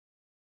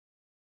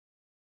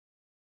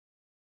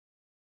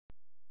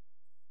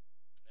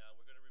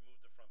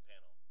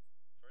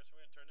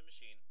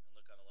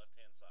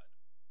side.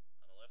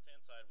 On the left hand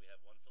side we have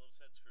one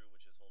Phillips head screw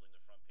which is holding the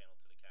front panel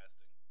to the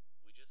casting.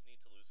 We just need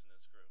to loosen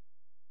this screw.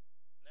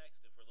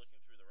 Next, if we're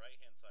looking through the right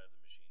hand side of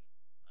the machine,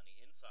 on the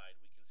inside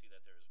we can see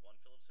that there is one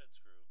Phillips head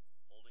screw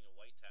holding a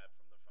white tab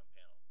from the front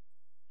panel,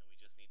 and we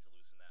just need to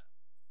loosen that.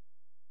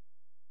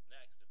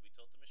 Next, if we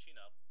tilt the machine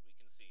up, we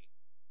can see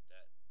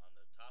that on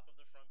the top of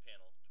the front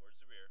panel towards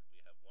the rear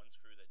we have one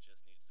screw that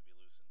just needs to be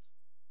loosened.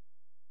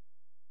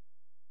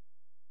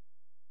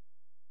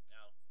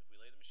 Now, if we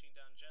lay the machine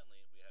down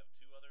gently, we have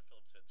two other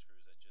Phillips head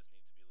screws that just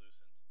need to be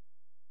loosened.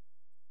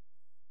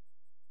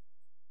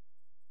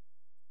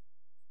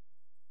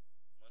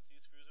 Once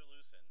these screws are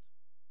loosened,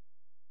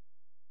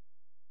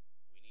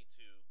 we need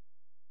to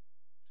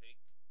take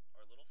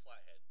our little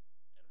flathead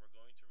and we're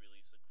going to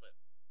release a clip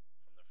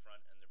from the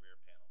front and the rear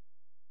panel.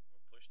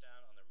 We'll push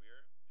down on the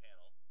rear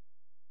panel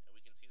and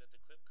we can see that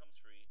the clip comes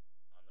free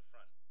on the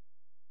front.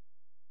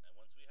 And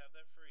once we have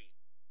that free,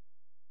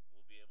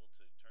 we'll be able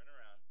to turn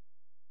around,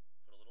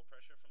 put a little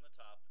pressure from the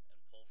top and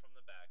pull from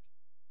the back,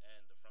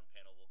 and the front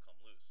panel will come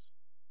loose.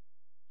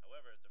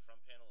 However, the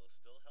front panel is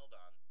still held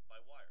on by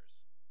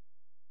wires.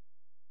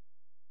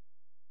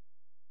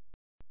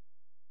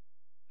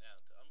 Now,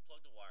 to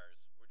unplug the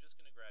wires, we're just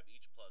going to grab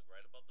each plug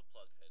right above the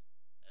plug head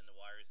and the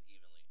wires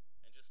evenly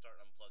and just start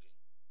unplugging.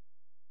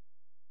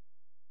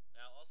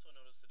 Now also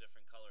notice the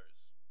different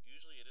colors.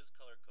 Usually it is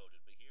color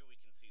coded, but here we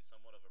can see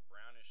somewhat of a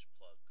brownish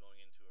plug going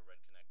into a red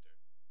connector.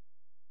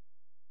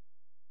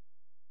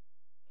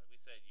 Like we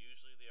said,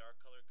 usually they are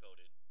color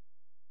coded,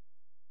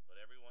 but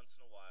every once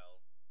in a while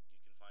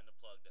you can find a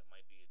plug